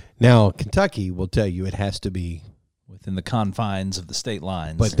 Now, Kentucky will tell you it has to be, within the confines of the state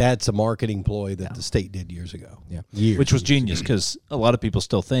lines. but that's a marketing ploy that the state did years ago. Yeah. Years. which was genius because a lot of people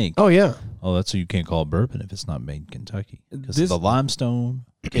still think, Oh, yeah. oh, that's so you can't call it bourbon if it's not made in Kentucky because This- of the limestone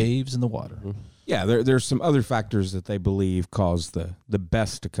caves in the water. Yeah, there's some other factors that they believe cause the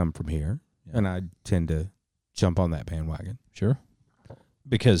best to come from here, and I tend to jump on that bandwagon. Sure,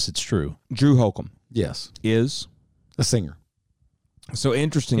 because it's true. Drew Holcomb Yes, is a singer. so He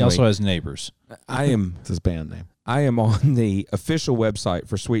interestingly. also has neighbors. It's his band name. I am on the official website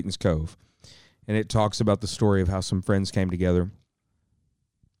for Sweetens Cove, and it talks about the story of how some friends came together.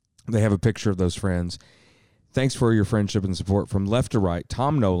 They have a picture of those friends. Thanks for your friendship and support from left to right.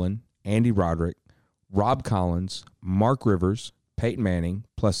 Tom Nolan, Andy Roderick, Rob Collins, Mark Rivers, Peyton Manning,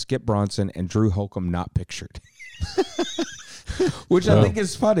 plus Skip Bronson and Drew Holcomb not pictured. Which I think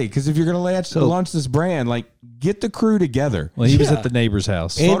is funny because if you're going to launch this brand, like get the crew together. Well, he was at the neighbor's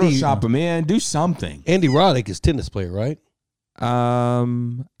house. Andy- Photoshop them in, do something. Andy Roddick is tennis player, right?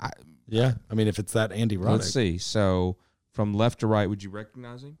 Yeah, I mean, if it's that Andy Roddick, Let's see. So from left to right, would you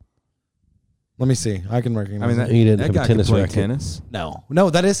recognize him? Let me see. I can recognize. I mean, him. He didn't that have a guy tennis can play racket. tennis. no,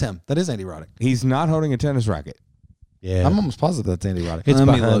 that is him. That is Andy Roddick. He's not holding a tennis racket. Yeah. I'm almost positive that's Andy Roddick. It's Let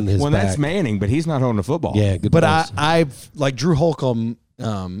me behind look. his Well, back. that's Manning, but he's not holding a football. Yeah, good But place. I've like Drew Holcomb.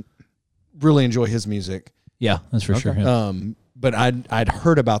 Really enjoy his music. Yeah, that's for sure. Yeah. But I'd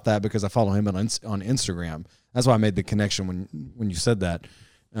heard about that because I follow him on Instagram. That's why I made the connection when you said that.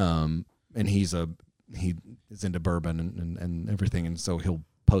 and he is into bourbon and everything, and so he'll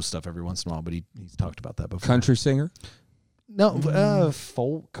post stuff every once in a while. But he's talked about that before. Country singer? No,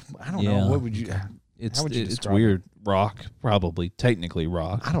 folk. I don't know. What would you? It's how would you it's describe weird. Rock, probably technically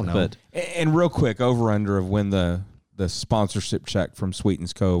rock. I don't know. but And real quick, over under of when the sponsorship check from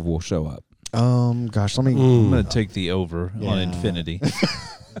Sweetens Cove will show up. Gosh, let me. I'm gonna take the over on Infinity.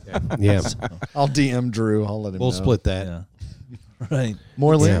 Yeah, I'll DM Drew. I'll let him. we'll know. split that. Yeah, right.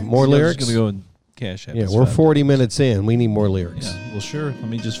 More Yeah, lyrics. more I'm lyrics. just gonna go and cash app. Yeah, this we're $5. 40 minutes in. We need more lyrics. Yeah, well, sure. Let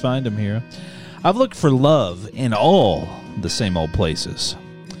me just find them here. I've looked for love in all the same old places.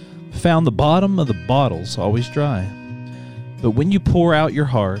 Found the bottom of the bottles always dry. But when you pour out your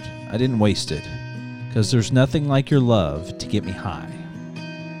heart, I didn't waste it. 'Cause there's nothing like your love to get me high.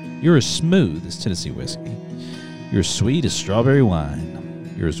 You're as smooth as Tennessee whiskey. You're as sweet as strawberry wine.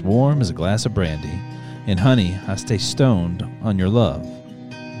 You're as warm as a glass of brandy. And honey, I stay stoned on your love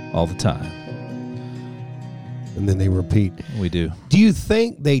all the time. And then they repeat. We do. Do you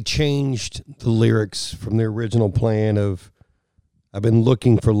think they changed the lyrics from their original plan of I've been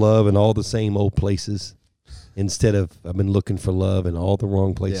looking for love in all the same old places instead of I've been looking for love in all the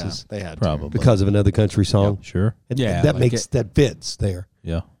wrong places Yeah, they had to. Probably. because of another country song? Sure. Yeah, that like makes that fits there.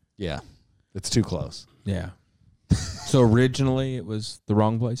 Yeah. Yeah, it's too close. Yeah. So originally it was the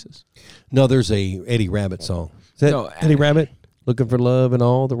wrong places? No, there's a Eddie Rabbit song. Is that No, Eddie Rabbit? Looking for love in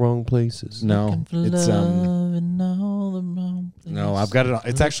all the wrong places. No, it's No, no. I've got it.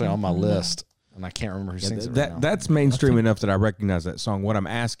 It's actually on my list, and I can't remember who sings it right now. That's mainstream enough that I recognize that song. What I'm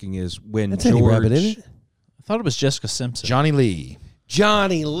asking is when That's George... Eddie Rabbit, isn't it? I thought it was Jessica Simpson. Johnny Lee.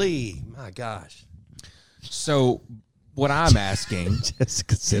 Johnny Lee. My gosh. So what I'm asking...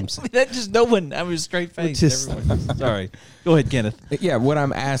 Jessica Simpson. That just no one. I was straight faced. Just- Sorry. Go ahead, Kenneth. Yeah, what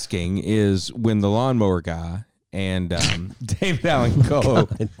I'm asking is when the lawnmower guy and David Allen Coe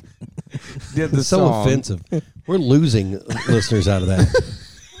did the It's so song... offensive. We're losing listeners out of that.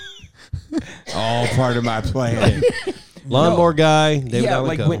 All part of my plan. Lawnmower guy, David Yeah, Allen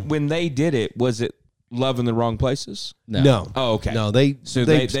like Coe. when they did it, was it Love in the Wrong Places? No. Oh, okay. No, they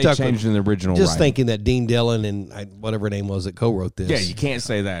stuck changed in the original just writing. thinking that Dean Dillon and whatever her name was that co-wrote this. Yeah, you can't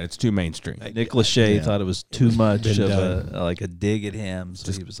say that. It's too mainstream. Nick Lachey thought it was too much Been of done. a dig at him,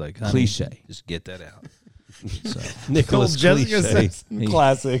 so he was like, honey, cliche. Just get that out. So Nicholas Jessica Cliche. Simpson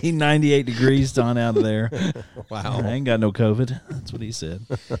classic. he 98 degrees on out of there. Wow. I ain't got no COVID. That's what he said.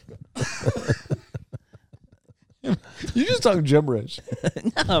 You just talk gibberish.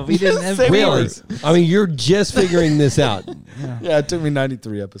 No, we didn't have Really? I mean, you're just figuring this out. Yeah, it took me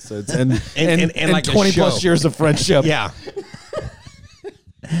 93 episodes and and like a 20 plus show. years of friendship. Yeah.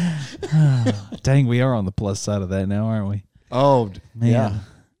 Dang, we are on the plus side of that now, aren't we? Oh, Man. yeah.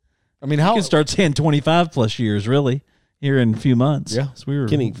 I mean, We how can start saying 25 plus years, really, here in a few months. Yeah. So we were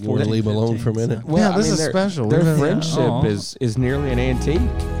Kenny, you want to leave alone for a minute? Well, yeah, this is special. Their We've been- friendship Aw. is nearly an antique.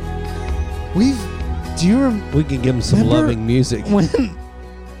 do you remember We can give him some Remember loving music. when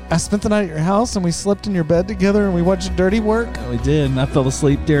I spent the night at your house and we slept in your bed together and we watched Dirty Work We did, and I fell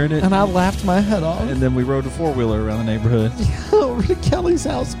asleep during it. and I laughed my head off? And then we rode a four-wheeler around the neighborhood. Over to Kelly's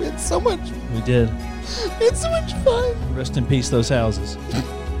house. We had so much. We did. We had so much fun. Rest in peace, those houses.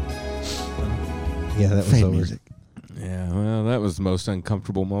 Yeah, that was Fade over. music. Yeah, well, that was the most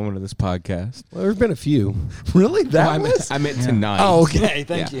uncomfortable moment of this podcast. Well, there's been a few. Really? That I meant, was? I meant tonight. Oh, okay.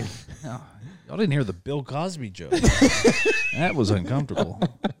 Thank Yeah. you. Oh, y'all didn't hear the Bill Cosby joke. That was uncomfortable.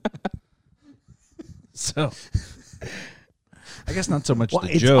 So, I guess not so much Well,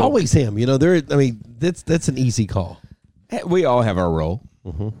 the it's joke. always him. You know, that's an easy call. Hey, we all have our role.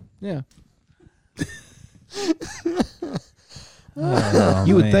 Yeah. Oh,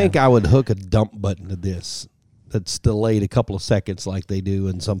 You would man. think I would hook a dump button to this that's delayed a couple of seconds like they do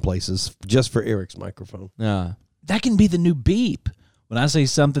in some places just for Eric's microphone. that can be the new beep. When I say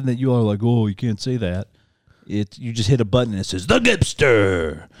something that you are like, oh, you can't say that, you just hit a button and it says the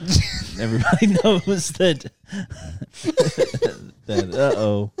Gipster. Everybody knows that.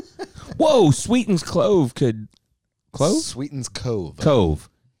 Uh-oh. Whoa, Sweetens Clove could... Clove? Sweetens Cove. Cove.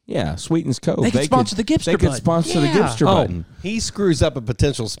 Yeah, Sweetens Cove. They could sponsor the Gipster They could button. sponsor the Yeah. Gipster button. He screws up a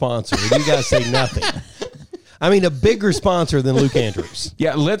potential sponsor, and you guys say nothing. I mean, a bigger sponsor than Luke Andrews.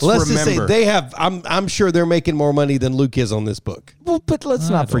 Yeah, let's Just say remember. they have. I'm sure they're making more money than Luke is on this book. Well, but let's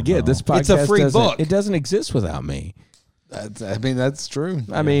not forget, know. this podcast It's a free book. It doesn't exist without me. That's true.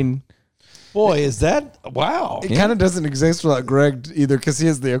 I mean, Boy, is that wow! It kind of doesn't exist without Greg either because he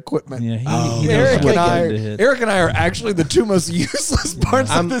has the equipment. Yeah, he knows Eric what and I, button to hit. Eric and I are actually the two most useless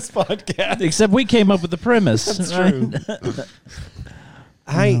parts of this podcast. Except we came up with the premise. That's true.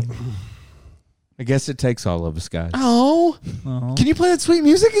 I guess it takes all of us, guys. Oh, can you play that sweet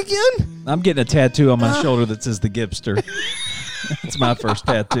music again? I'm getting a tattoo on my shoulder that says the Gipster. It's my first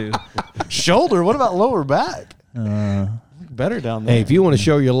tattoo. Shoulder. What about lower back? Better down there. Hey, if you want to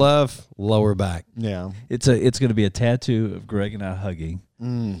show your love, lower back. Yeah. It's going to be a tattoo of Greg and I hugging.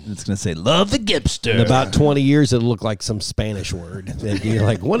 And it's going to say, "Love the Gipster." In about 20 years, it'll look like some Spanish word. And you're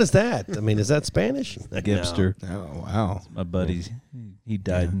like, what is that? I mean, is that Spanish? Gipster. Oh, wow. My buddy, he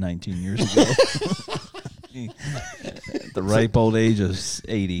died 19 years ago. At the ripe old age of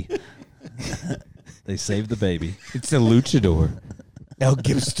 80. They saved the baby. It's a luchador. El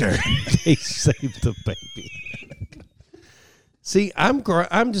Gipster. They saved the baby. See, I'm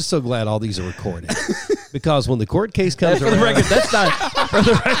just so glad all these are recorded because when the court case comes around, that's not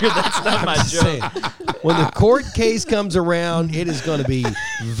my joke. when the court case comes around, it is going to be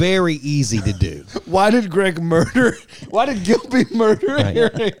very easy to do. Why did Greg murder? Why did Gilby murder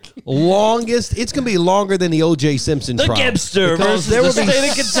Eric? Longest, it's going to be longer than the O.J. Simpson The trial. Gipster Because versus there the will be state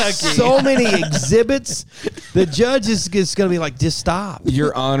of Kentucky. so many exhibits. The judge is going to be like, just stop.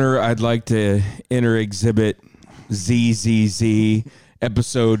 Your Honor, I'd like to enter exhibit ZZZ,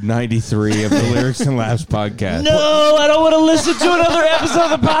 episode 93 of the Lyrics and Laughs podcast. No, I don't want to listen to another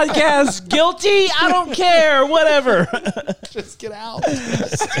episode of the podcast. Guilty? I don't care. Whatever. Just get out.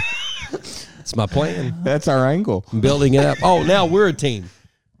 It's my plan. That's our angle. I'm building it up. Oh, now we're a team.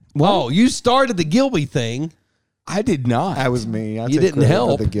 Oh, you started the Gilby thing. I did not. That was me. I You take didn't credit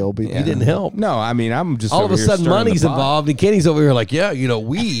help. for the Gilby. You didn't help. No, I mean, I'm just All of over a here sudden, stirring money's the pot. involved, and Kenny's over here like, yeah,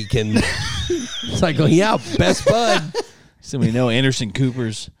 we can. It's like, oh, yeah, best bud. So we know Anderson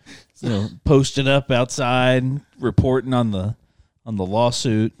Cooper's posted up outside reporting on the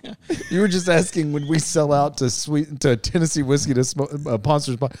lawsuit. You were just asking when we sell out to Tennessee Whiskey to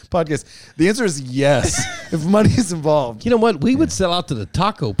sponsors podcast. The answer is yes. If money is involved. You know what? We would sell out to the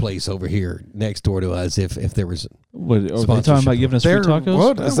taco place over here next door to us if there was. What, are they Sponsorship. talking about giving us free There- tacos?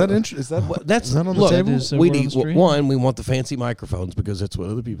 What? Is that is that Well, that's is that on the look, table? Is that we word on need the street? one. We want the fancy microphones because that's what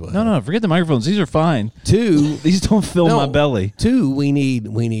other people have. No, forget the microphones. These are fine. Two, These don't fill no, my belly. Two, we need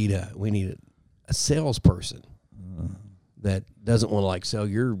a salesperson that doesn't want to like sell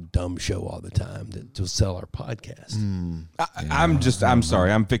your dumb show all the time to sell our podcast. I'm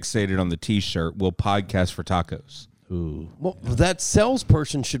sorry. I'm fixated on the T-shirt. We'll podcast for tacos. Ooh. Well, that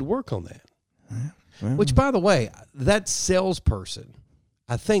salesperson should work on that. Which, by the way, that salesperson,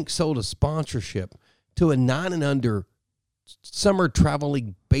 I think, sold a sponsorship to a 9 and under summer travel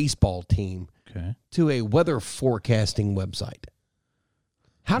league baseball team Okay. to a weather forecasting website.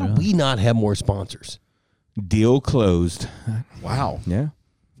 How do we not have more sponsors? Deal closed. Wow. Yeah.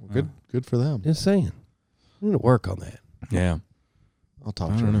 Good for them. Just saying. We need to work on that. Yeah. I'll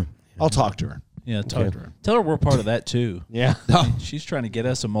talk to her. I'll talk to her. Yeah, tell her we're part of that too. Yeah. She's trying to get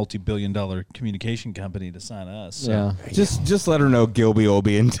us a multi-billion-dollar communication company to sign us. So. Yeah. Just let her know Gilby will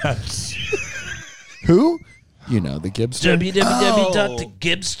be in touch. Who? You know, the Gibson.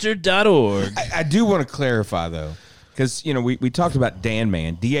 www.thegibster.org. I do want to clarify though, because we talked about Dan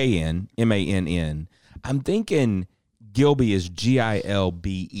Man, DANMANN. I'm thinking Gilby is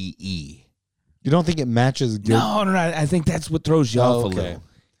GILBEE. You don't think it matches Gilby? No. I think that's what throws you off a little.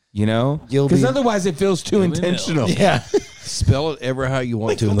 Gilby. Because otherwise it feels too intentional. Yeah. Spell it ever how you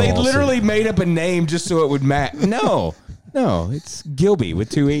want to. In the They lawsuit. literally made up a name just so it would match. No, it's Gilby with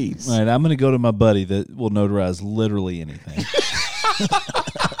 2 E's. All right, I'm going to go to my buddy that will notarize literally anything.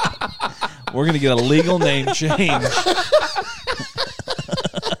 We're going to get a legal name change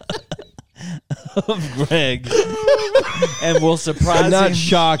of Greg, and we'll surprise I'm not him.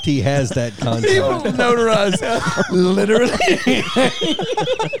 shocked he has that concept. Notarized. Literally.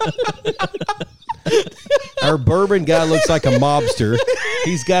 Our bourbon guy looks like a mobster.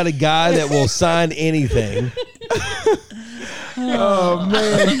 He's got a guy that will sign anything. Oh,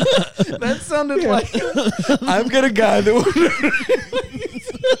 man. That sounded like I've got a guy that would.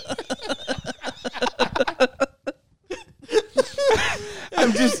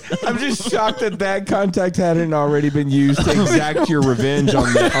 I'm just shocked that contact hadn't already been used to exact your revenge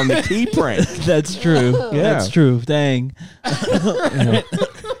on the key prank. That's true. Yeah. That's true. Dang. I'm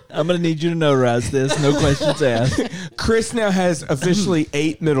going to need you to notarize this. No questions asked. Chris now has officially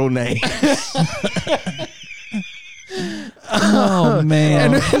 8 middle names. Oh,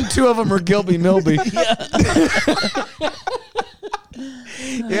 man. And 2 of them are Gilby Milby.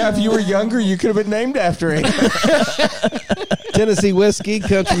 Yeah, if you were younger, you could have been named after him. Tennessee Whiskey,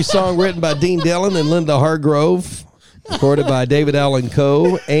 country song written by Dean Dillon and Linda Hargrove, recorded by David Allen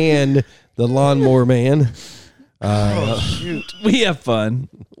Coe and the Lawnmower Man. We have fun.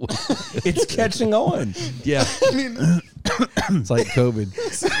 It's catching on. Yeah. It's like COVID.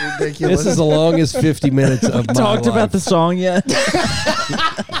 It's ridiculous. This is the longest 50 minutes of my Talked life. about the song yet?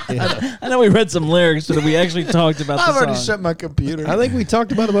 I know we read some lyrics, but we actually talked about the I've already song. shut my computer. I think we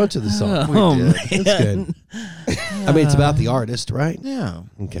talked about a bunch of the songs. Oh, man. It's good. I mean, it's about the artist, right? Yeah.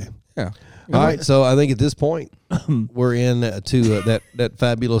 Okay. Yeah. All right. So I think at this point, we're in to that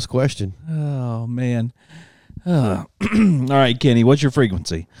fabulous question. Oh, man. All right, Kenny, what's your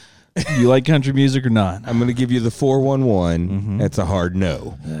frequency? You like country music or not? I'm going to give you the 411. That's a hard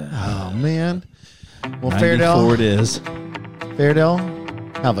no. Oh, man. Well, 94 Fairdale, it is.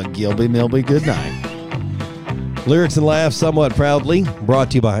 have a Gilby Milby good night. Lyrics and Laughs somewhat proudly brought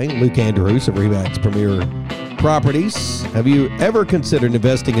to you by Luke Andrews of Remax Premier Properties. Have you ever considered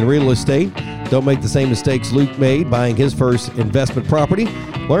investing in real estate? Don't make the same mistakes Luke made buying his first investment property.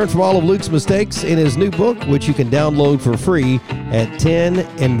 Learn from all of Luke's mistakes in his new book, which you can download for free at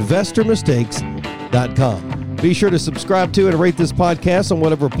 10investormistakes.com. Be sure to subscribe to and rate this podcast on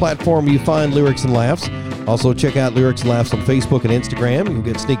whatever platform you find Lyrics and Laughs. Also, check out Lyrics and Laughs on Facebook and Instagram. You'll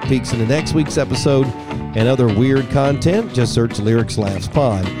get sneak peeks into next week's episode and other weird content. Just search Lyrics Laughs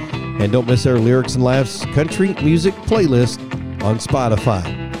Pod. And don't miss our Lyrics and Laughs country music playlist on Spotify.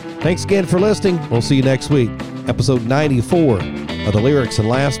 Thanks again for listening. We'll see you next week. Episode 94 of the Lyrics and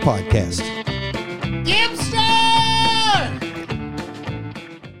Laughs podcast. Give